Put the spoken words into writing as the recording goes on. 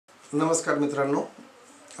नमस्कार मित्रांनो,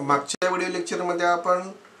 मागच्या व्हिडिओ लेक्चरमध्ये आपण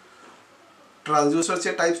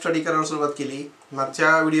ट्रान्सड्यूसरचे टाइप स्टडी करायला सुरुवात केली। मागच्या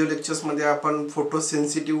व्हिडिओ लेक्चर्समध्ये आपण फोटो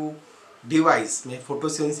सेन्सिटिव्ह डिव्हाइस म्हणजे फोटो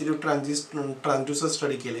सेन्सिटिव्ह ट्रान्सड्यूसर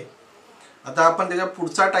स्टडी केले। आता आपण त्याचा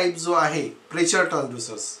पुढचा टाइप जो आहे प्रेशर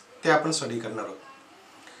ट्रान्सड्यूसर्स ते आपण स्टडी करणार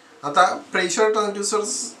आहोत। आता प्रेशर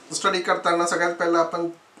ट्रान्सड्यूसर्स स्टडी करताना सगळ्यात पहिला आपण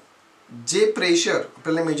जे प्रेशर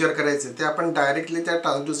आपल्याला मेजर करायचे ते आपण डायरेक्टली त्या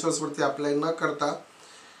ट्रान्सड्यूसर्सवरती अप्लाय न करता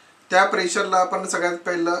त्या प्रेशरला आपण सगळ्यात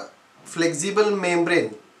पहिलं फ्लेक्सिबल मेम्ब्रेन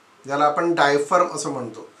ज्याला आपण डायफ्रम असं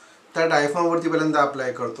म्हणतो त्या डायफ्रमवरती पहिल्यांदा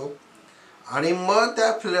अप्लाय करतो आणि मग त्या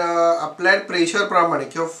अप्लाइड प्रेशरप्रमाणे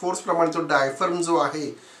किंवा फोर्सप्रमाणे तो डायफ्रम जो आहे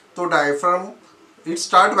तो डायफ्रम इट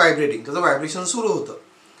स्टार्ट व्हायब्रेटिंग, त्याचं व्हायब्रेशन सुरू होतं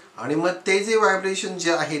आणि मग ते जे व्हायब्रेशन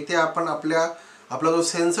जे आहे ते आपण आपला जो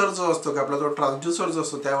सेन्सर जो असतो की आपला जो ट्रान्सड्यूसर जो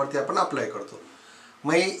असतो त्यावरती आपण अप्लाय करतो।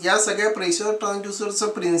 मग या सगळ्या प्रेशर ट्रान्सड्यूसरचं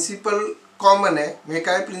प्रिन्सिपल कॉमन आहे। म्हणजे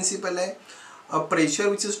काय प्रिन्सिपल आहे, a pressure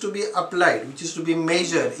which is to be applied which is to be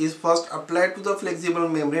major is first applied to the flexible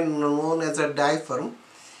membrane non as a diaphragm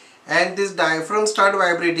and this diaphragm start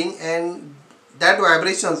vibrating and that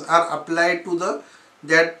vibrations are applied to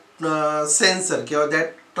that sensor or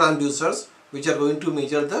that transducers which are going to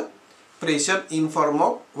measure the pressure in form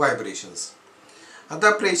of vibrations।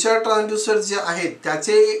 आता pressure transducer जे आहेत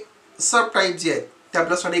त्याचे सब type जे आहेत ते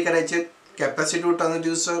आपल्याला study करायचे आहेत। कॅपॅसिटिव्ह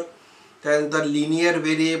ट्रान्सड्यूसर, त्यानंतर linear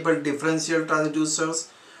variable differential ट्रान्सड्यूसर्स,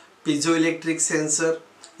 piezo electric sensor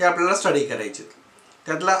हे आपल्याला स्टडी करायचे आहेत।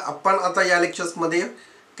 त्यातला आपण आता या लेक्चर्समध्ये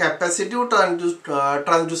कॅपॅसिटिव्ह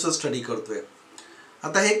ट्रान्सड्यूसर स्टडी करतोय।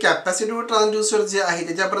 आता हे कॅपॅसिटिव्ह ट्रान्सड्यूसर जे आहे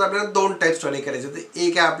त्याच्यापर्यंत आपल्याला दोन टाइप स्टडी करायचे होते।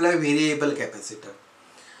 एक आहे आपला व्हेरिएबल कॅपॅसिटर।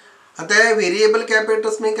 आता या व्हेरिएबल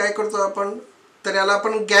कॅपॅसिटर्स मी काय करतो आपण तर याला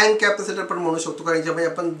आपण गँग कॅपॅसिटर पण म्हणू शकतो, कारण याच्यामध्ये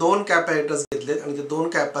आपण दोन कॅपॅसिटर्स घेतलेत आणि ते दोन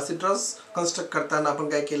कॅपॅसिटर्स कन्स्ट्रक्ट करताना आपण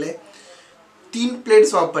काय केलंय, तीन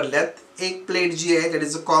प्लेट्स वापरल्यात। एक प्लेट जी आहे दॅट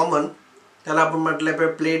इज अ कॉमन, त्याला आपण म्हटलं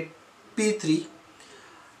आहे plate P3,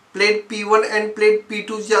 plate P1 and plate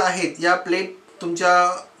P2 ज्या आहेत या प्लेट तुमच्या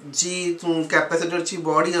जी कॅपॅसिटरची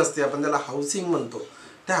बॉडी असते आपण त्याला हाऊसिंग म्हणतो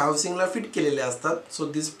त्या हाऊसिंगला फिट केलेले असतात। So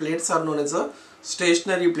this plates R non as a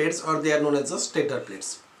stationery plates और they are non as a stator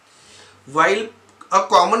plates. While a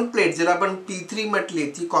common plate ज्याला आपण P3 म्हटली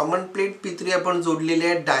ती कॉमन प्लेट P3 आपण जोडलेली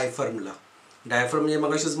आहे डायफ्रमला। डायफ्रम म्हणजे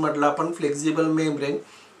मगाशीच म्हटलं आपण फ्लेक्सिबल मेम्ब्रेन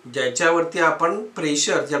ज्याच्यावरती आपण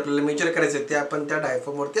प्रेशर जे आपल्याला मेजर करायचं आहे ते आपण त्या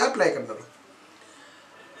डायफ्रमवरती अप्लाय करणार आहोत।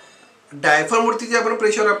 डायफ्रमवरती जे आपण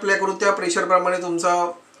प्रेशर अप्लाय करू त्या प्रेशरप्रमाणे तुमचा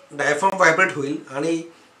डायफ्रम व्हायब्रेट होईल आणि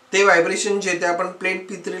ते व्हायब्रेशन जे ते आपण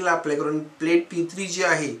प्लेट P3 ला अप्लाय करून प्लेट P3 जी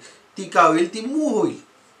आहे ती का होईल, ती मूव्ह होईल।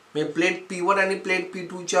 म्हणजे प्लेट P1 आणि प्लेट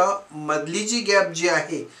P2 च्या मधली जी गॅप जी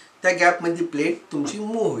आहे त्या गॅपमध्ये प्लेट तुमची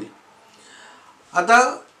मूव्ह होईल। आता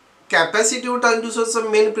कॅपॅसिटिव्ह ट्रान्सड्यूसरचं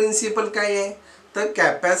मेन प्रिन्सिपल काय आहे तर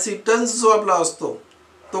कॅपॅसिटन्स जो आपला असतो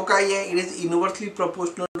तो काय आहे, it is inversely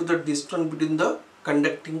proportional to the distance between the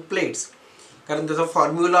conducting plates. कारण त्याचा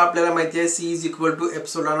फॉर्म्युला आपल्याला माहिती आहे C is equal to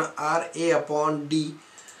epsilon RA upon D,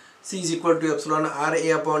 C is equal to epsilon RA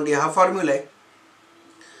upon D हा फॉर्म्युला आहे।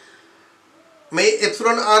 मग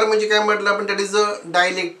एप्सिलॉन R म्हणजे काय म्हटलं आपण, that is a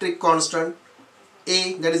dielectric constant,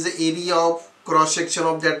 A that is the area of cross section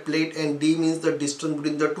of that plate and D means the distance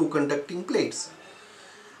between the two conducting plates.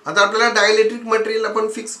 आता आपल्याला dielectric material आपण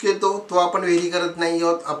fix घेतो तो आपण व्हेरी करत नाही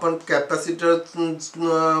आहोत। आपण कॅपॅसिटर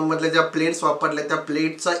मधल्या ज्या प्लेट्स वापरल्या त्या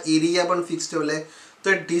प्लेटचा एरिया पण फिक्स ठेवला आहे,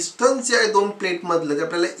 तर डिस्टन्स जे आहे दोन प्लेटमधलं ते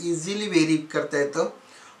आपल्याला इझिली व्हेरी करता येतं।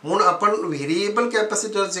 म्हणून आपण व्हेरिएबल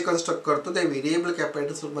कॅपॅसिटर जे कन्स्ट्रक्ट करतो त्या व्हेरिएबल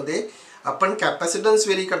कॅपॅसिटरमध्ये आपण कॅपॅसिटन्स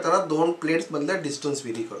व्हेरी करताना दोन प्लेट्समधलं डिस्टन्स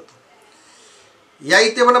व्हेरी करतो। या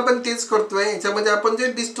इथे पण आपण तेच करतोय। याच्यामध्ये आपण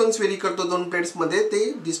जे डिस्टन्स व्हेरी करतो दोन प्लेट्समध्ये ते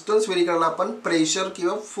डिस्टन्स व्हेरी करायला आपण प्रेशर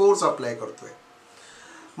किंवा फोर्स अप्लाय करतोय।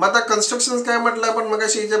 मग आता कन्स्ट्रक्शन काय म्हटलं आपण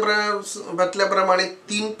मगाशी म्हटल्याप्रमाणे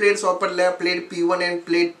तीन प्लेट्स वापरल्या, plate P1 and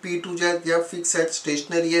plate P2 ज्या फिक्स आहेत,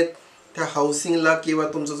 स्टेशनरी आहेत, त्या हाऊसिंगला किंवा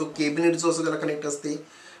तुमचा जो केबिनेट जो असतो त्याला कनेक्ट असते।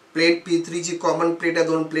 प्लेट P3 जी कॉमन प्लेट आहे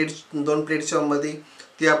दोन प्लेट्सच्या मध्ये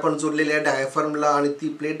ती आपण जोडलेली आहे डायफ्रमला आणि ती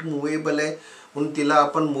प्लेट मुव्हेबल आहे म्हणून तिला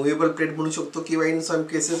आपण मुव्हेबल प्लेट म्हणू शकतो किंवा in some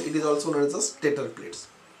cases it is also non as a stator plates.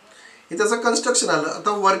 हे त्याचं कन्स्ट्रक्शन आलं।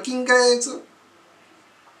 आता वर्किंग काय यायचं,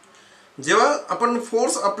 जेव्हा आपण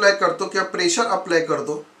फोर्स अप्लाय करतो किंवा प्रेशर अप्लाय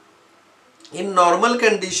करतो in normal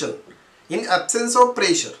condition in absence of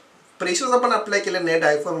pressure आपण अप्लाय केलं नाही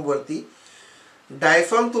डायफ्रमवरती,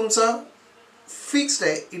 डायफ्रम तुमचा फिक्स्ड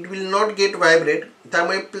आहे, it will not gate vibrate.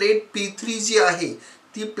 त्यामुळे प्लेट P3 जी आहे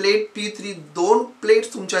ती प्लेट P3 दोन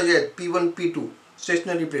प्लेट्स तुमच्या ज्या आहेत P1 P2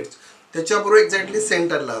 स्टेशनरी प्लेट्स त्याच्याबरोबर एक्झॅक्टली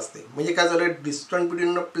सेंटरला असते। म्हणजे काय झालं, distance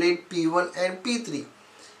between plate P1 and P3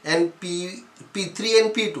 and P3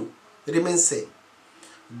 and P2 remains same.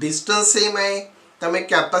 Distance same आहे, त्यामुळे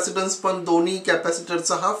कॅपॅसिटन्स पण दोन्ही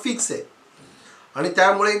कॅपॅसिटरचा हा फिक्स आहे आणि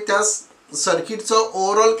त्यामुळे त्या सर्किटचा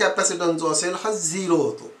ओव्हरऑल कॅपॅसिटन्स जो असेल हा 0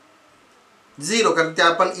 होतो. 0 कारण त्या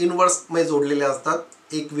आपण इनवर्समध्ये जोडलेले असतात.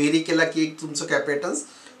 एक व्हेरी केला की एक तुमचं कॅपॅसिटन्स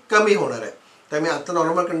कमी होणार आहे. त्यामुळे आता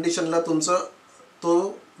नॉर्मल कंडिशनला तुमचं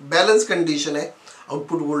तो बॅलन्स कंडिशन आहे.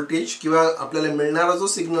 आउटपुट व्होल्टेज किंवा आपल्याला मिळणारा जो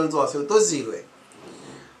सिग्नल जो असेल तो 0 आहे.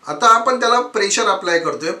 आता आपण त्याला प्रेशर अप्लाय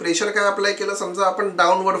करतोय. प्रेशर काय अप्लाय केलं, समजा आपण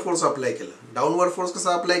डाऊनवर्ड फोर्स अप्लाय केला. डाऊनवर्ड फोर्स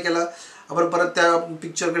कसा अप्लाय केला, आपण परत त्या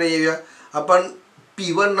पिक्चरकडे येऊया. आपण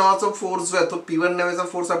P1 नावाचा फोर्स जो आहे तो P1 नावाचा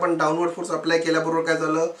फोर्स आपण डाऊनवर्ड फोर्स अप्लाय केल्याबरोबर काय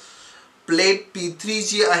झालं, प्लेट P3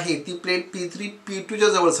 जी आहे ती प्लेट P3 P2च्या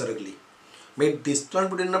जवळ सरकली. म्हणजे डिस्टन्स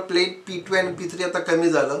बिटवीन प्लेट P2 आणि P3 आता कमी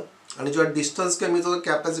झालं आणि जेव्हा डिस्टन्स कमी होतो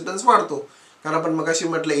कॅपॅसिटन्स वाढतो. कारण आपण मगाशी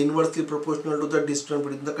म्हटलं inversely proportional to the distance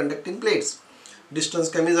between the conducting plates. Distance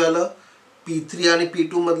कमी झालं, P3 आणि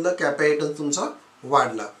P2 मधलं कॅपॅसिटन्स तुमचा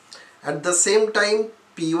वाढला. At the same time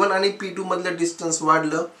P1 आणि P2 मधलं डिस्टन्स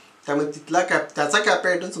वाढलं, त्यामुळे त्याचा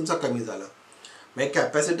कॅपॅसिटन्स तुमचा कमी झाला. म्हणजे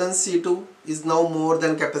capacitance C2 is now more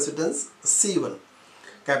than capacitance C1.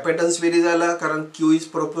 Capacitance very झाला कारण Q is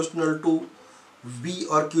proportional to V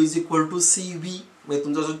और Q is equal to CV. म्हणजे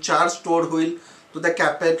तुमचा जो चार्ज स्टोअर होईल तो त्या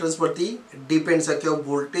कॅपॅसिटन्सवरती डिपेंड्स आहे किंवा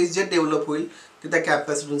व्होल्टेज जे डेव्हलप होईल ते त्या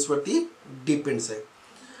कॅपॅसिटन्सवरती डिपेंड्स आहे.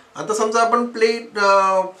 आता समजा आपण प्लेट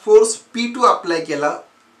फोर्स P2 अप्लाय केला,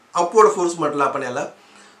 अपवर्ड फोर्स म्हटलं आपण याला.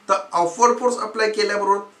 तर अपवर्ड फोर्स अप्लाय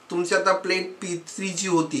केल्याबरोबर तुमची आता प्लेट P3 जी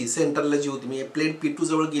होती सेंटरला जी होती, म्हणजे प्लेट P2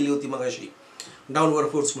 जवळ गेली होती मग अशी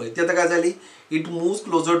डाऊनवर्ड फोर्समुळे, ती आता काय झाली, it moves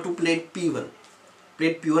closer to plate P1.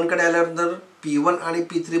 Plate P1 कडे आल्यानंतर P1 आणि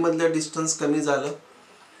P3 मधलं डिस्टन्स कमी झालं.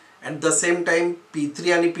 At the same time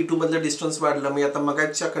P3 आणि P2 मधलं डिस्टन्स वाढलं. म्हणजे आता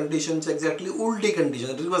मगाच्या कंडिशनची एक्झॅक्टली उलटी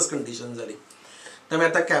कंडिशन, रिव्हर्स कंडिशन झाली. त्यामुळे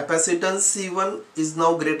आता capacitance C1 is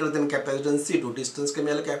now greater than capacitance C2. Distance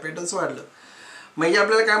कमी आलं, कॅपॅसिटन्स वाढलं. म्हणजे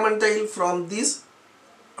आपल्याला काय म्हणता येईल, फ्रॉम दिस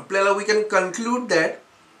आपल्याला we can conclude that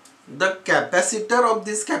the capacitor of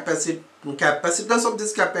this capacitance of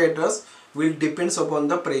this capacitors will depends upon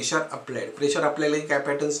the pressure applied. Pressure अप्लायला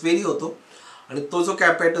capacitance very होतो आणि तो जो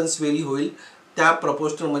कॅपॅसिटन्स व्हेरी होईल त्या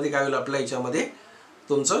प्रपोर्शनलमध्ये काय होईल, आपल्या याच्यामध्ये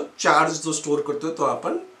तुमचं चार्ज जो स्टोअर करतोय तो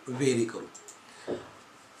आपण व्हेरी करू.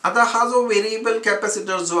 आता हा जो व्हेरिएबल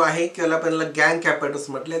कॅपॅसिटर जो आहे किंवा आपल्याला गॅंग कॅपॅसिटर्स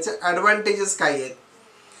म्हटलं, याचे ॲडव्हान्टेजेस काय आहेत,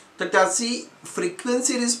 तर त्याची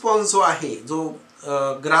फ्रिक्वेन्सी रिस्पॉन्स जो आहे, जो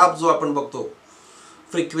ग्राफ जो आपण बघतो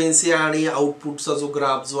फ्रिक्वेन्सी आणि आउटपुटचा जो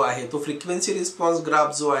ग्राफ जो आहे तो फ्रिक्वेन्सी रिस्पॉन्स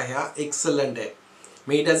ग्राफ जो आहे हा एक्सलंट आहे.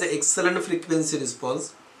 म्हणजे it has a excellent frequency response.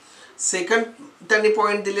 Second त्यांनी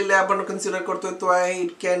पॉईंट दिलेले आपण कन्सिडर करतोय तो आहे,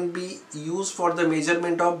 it can be use for the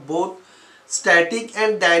measurement of both static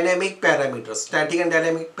and dynamic parameters. Static and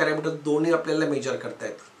dynamic parameter दोन्ही आपल्याला मेजर करता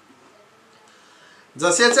येतात.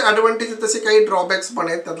 जसे याचे ॲडव्हान्टेज तसे काही ड्रॉबॅक्स पण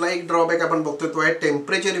आहेत. त्यातला एक ड्रॉबॅक आपण बघतोय तो आहे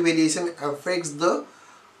temperature variation affects the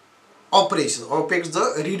operation, affects the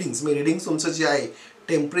readings. Me readings तुमचं जे आहे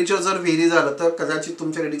टेम्परेचर जर व्हेरी झालं तर कदाचित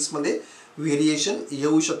तुमच्या रिडिंग्समध्ये व्हेरिएशन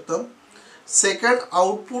येऊ शकतं. Second,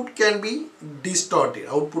 output can be distorted.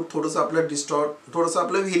 Output थोडंसं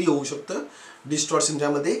आपलं व्हेरी होऊ शकतं, डिस्टॉर्शन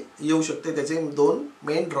ज्यामध्ये येऊ शकते. त्याचे दोन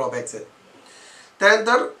मेन ड्रॉबॅक्स आहेत.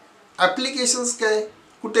 त्यानंतर ॲप्लिकेशन्स काय,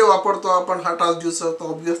 कुठे वापरतो आपण हा ट्रान्सड्यूसर, तर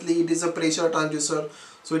obviously it is a pressure transducer.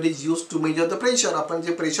 So it is use to measure the pressure. आपण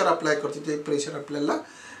जे प्रेशर अप्लाय करतो ते प्रेशर आपल्याला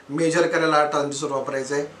मेजर करायला हा ट्रान्सड्यूसर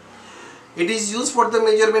वापरायचा आहे. It is use for the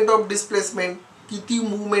measurement of displacement. किती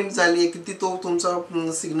मूवमेंट झाली आहे, किती तो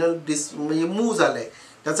तुमचा सिग्नल म्हणजे मूव्ह झाला आहे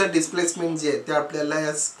त्याचं डिस्प्लेसमेंट जे आहे ते आपल्याला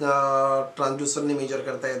या ट्रान्सड्यूसरने मेजर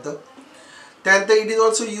करता येतं. त्यानंतर it is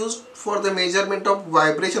also use for the measurement of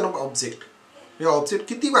vibration of object. हे ऑब्जेक्ट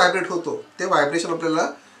किती व्हायब्रेट होतो ते व्हायब्रेशन आपल्याला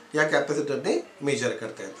या कॅपॅसिटरने मेजर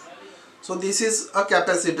करता येतं. So this is a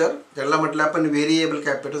capacitor, ज्याला म्हटलं आपण variable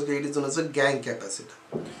capacitor, it is non as a gang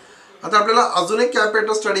capacitor. आता आपल्याला अजून एक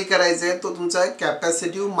कॅपॅसिटर स्टडी करायचा आहे, तो तुमचा आहे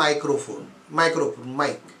कॅपॅसिटिव्ह मायक्रोफोन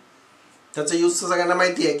माईक. त्याचा यूज सगळ्यांना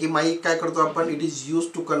माहिती आहे की माईक काय करतो आपण, it is use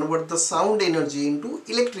to convert the sound energy into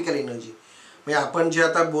electrical energy. म्हणजे आपण जे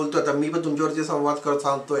आता बोलतो, आता मी पण तुमच्यावर जे संवाद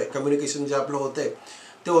सांगतोय, कम्युनिकेशन जे आपलं होतंय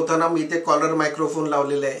ते होताना मी ते कॉलर मायक्रोफोन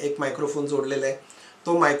लावलेलं आहे, एक मायक्रोफोन जोडलेला आहे.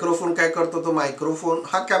 तो मायक्रोफोन काय करतो, तो मायक्रोफोन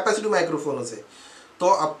हा कॅपॅसिटिव्ह मायक्रोफोनच आहे. तो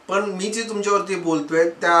आपण मी जे तुमच्यावरती बोलतोय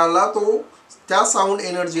त्याला तो त्या साऊंड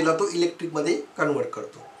एनर्जीला तो इलेक्ट्रिकमध्ये कन्वर्ट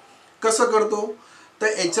करतो. कसं करतो, तर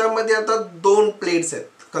याच्यामध्ये आता दोन प्लेट्स आहेत.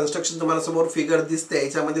 कन्स्ट्रक्शन तुम्हाला समोर फिगर दिसते,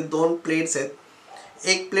 याच्यामध्ये दोन प्लेट्स आहेत.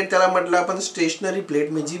 एक प्लेट त्याला म्हटलं आपण स्टेशनरी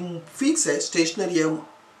प्लेट, म्हणजे फिक्स आहे, स्टेशनरी आहे,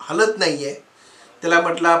 हलत नाही आहे, त्याला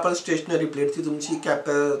म्हटलं आपण स्टेशनरी प्लेट. ती तुमची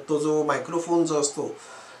तो जो मायक्रोफोन जो असतो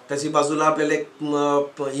त्याची बाजूला आपल्याला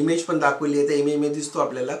एक इमेज पण दाखवली आहे, त्या इमेजमध्ये दिसतो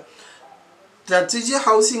आपल्याला त्याची जी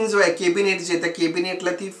हाऊसिंग जो आहे कॅबिनेट जे त्या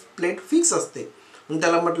कॅबिनेटला ती प्लेट फिक्स असते म्हणून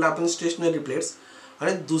त्याला म्हटलं आपण स्टेशनरी प्लेट्स.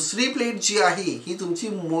 आणि दुसरी प्लेट जी आहे ही तुमची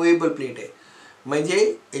मुवेबल प्लेट आहे. म्हणजे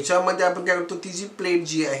याच्यामध्ये आपण काय करतो, ती जी प्लेट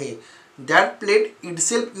जी आहे that plate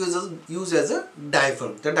itself use as a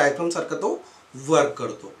diaphragm. त्या डायफ्रम सारखा तो वर्क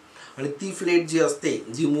करतो. आणि ती प्लेट जी असते,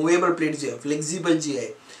 जी मुवेबल प्लेट जी आहे, फ्लेक्झिबल जी आहे,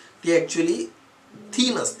 ती ॲक्च्युली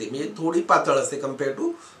थिन असते, म्हणजे थोडी पातळ असते कम्पेअर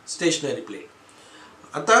टू स्टेशनरी प्लेट.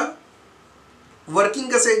 आता वर्किंग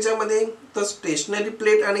कसं याच्यामध्ये, तर स्टेशनरी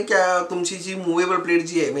प्लेट आणि तुमची जी मुवेबल प्लेट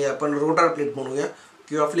जी आहे, म्हणजे आपण रोटर प्लेट म्हणूया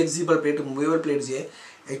किंवा फ्लेक्झिबल प्लेट, मुवेबल प्लेट जी आहे,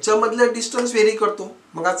 याच्यामधलं डिस्टन्स व्हेरी करतो.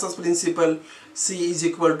 मग आजचाच principal C is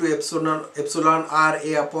equal to epsilon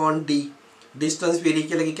RA/D. Distance very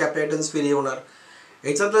केलं की कॅपॅसिटन्स व्हेरी होणार.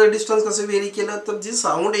 याच्यातलं डिस्टन्स कसं व्हेरी केलं, तर जी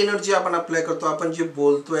साऊंड एनर्जी आपण अप्लाय करतो, आपण जे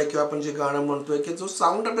बोलतोय किंवा आपण जे गाणं म्हणतोय, की जो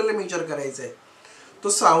साऊंड आपल्याला मेजर करायचा आहे, तो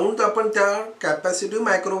साऊंड आपण त्या कॅपॅसिटिव्ह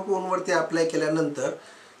मायक्रोफोनवरती अप्लाय केल्यानंतर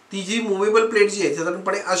ती जी मुवेबल प्लेट जी आहे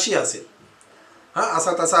साधारणपणे अशी असेल,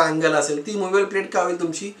 असा तसा अँगल असेल, ती मुवेबल प्लेट काय होईल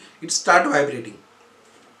तुमची, इट स्टार्ट व्हायब्रेटिंग.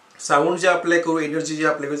 साऊंड जे अप्लाय करू, एनर्जी जे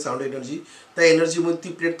अप्लाय करू, साऊंड एनर्जी, त्या एनर्जीमध्ये ती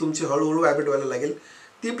प्लेट तुमची हळूहळू व्हायब्रेट व्हायला लागेल.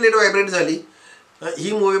 ती प्लेट व्हायब्रेट झाली,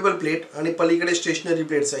 ही मुवेबल प्लेट आणि पलीकडे स्टेशनरी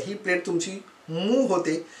प्लेट्स आहे, ही प्लेट तुमची मूव्ह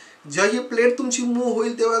होते. जेव्हा ही प्लेट तुमची मूव्ह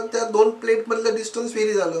होईल तेव्हा त्या दोन प्लेटमधलं डिस्टन्स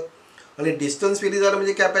व्हेरी झालं. आणि डिस्टन्स व्हेरी झालं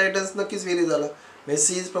म्हणजे कॅपॅसिटन्स नक्कीच व्हेरी झाला. म्हणजे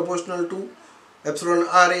C is proportional to epsilon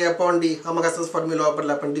RA/D. हा मग असाच फॉर्म्युला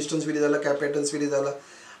वापरला आपण. डिस्टन्स व्हेरी झाला, कॅपॅसिटन्स व्हेरी झाला.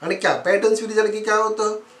 आणि कॅपॅसिटन्स व्हेरी झालं की काय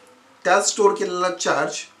होतं, त्यात स्टोअर केलेला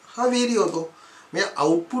चार्ज हा व्हेरी होतो. म्हणजे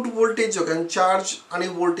आउटपुट व्होल्टेज जो, कारण चार्ज आणि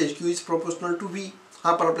voltage Q is proportional to V,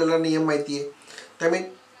 हा पण आपल्याला नियम माहिती आहे. त्यामुळे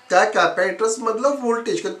त्या कॅपॅसिटर्समधलं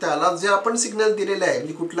व्होल्टेज किंवा त्याला जे आपण सिग्नल दिलेला आहे,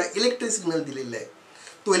 म्हणजे कुठला इलेक्ट्रिक सिग्नल दिलेला आहे,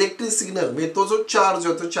 तो इलेक्ट्रिक सिग्नल म्हणजे तो जो चार्ज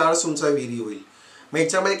होतो, चार्ज तुमचा व्हेरी होईल. मग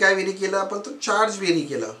याच्यामध्ये काय व्हेरी केलं आपण, तो चार्ज व्हेरी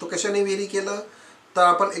केला. तो कशाने व्हेरी केला, तर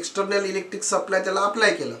आपण एक्सटर्नल इलेक्ट्रिक सप्लाय त्याला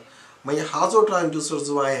अप्लाय केला. म्हणजे हा जो ट्रान्सड्युसर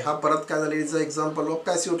जो आहे, हा परत काय झालं, is a example of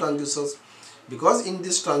passive ट्रान्सड्युसर्स. Because in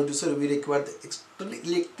this transducer we require the external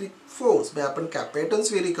electric force. म्हणजे आपण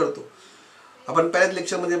कॅपॅसिटन्स व्हेरी करतो. आपण पहिल्याच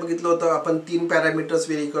लेक्चरमध्ये बघितलं होतं, आपण 3 पॅरामीटर्स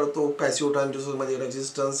व्हेरी करतो पॅसिव्ह ट्रान्सड्युसरमध्ये,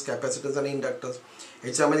 रेजिस्टन्स, कॅपॅसिटन्स आणि इंडक्टन्स.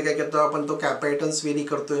 याच्यामध्ये काय करतो आपण, तो कॅपॅसिटन्स व्हेरी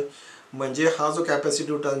करतोय. म्हणजे हा जो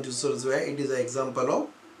कॅपॅसिटिव्ह ट्रान्सड्युसर जो आहे, it is a example of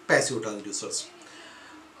passive ट्रान्सड्युसर्स.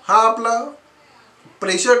 हा आपला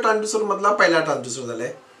प्रेशर ट्रान्सड्युसरमधला पहिला ट्रान्सड्युसर झाला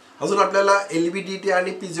आहे. अजून आपल्याला LVDT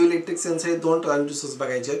आणि पिझो इलेक्ट्रिक सेन्सर हे 2 ट्रान्सड्युसर्स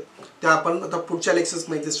बघायचे आहेत. त्या आपण आता पुढच्या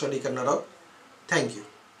लेक्चर्समध्ये स्टडी करणार आहोत. थँक्यू.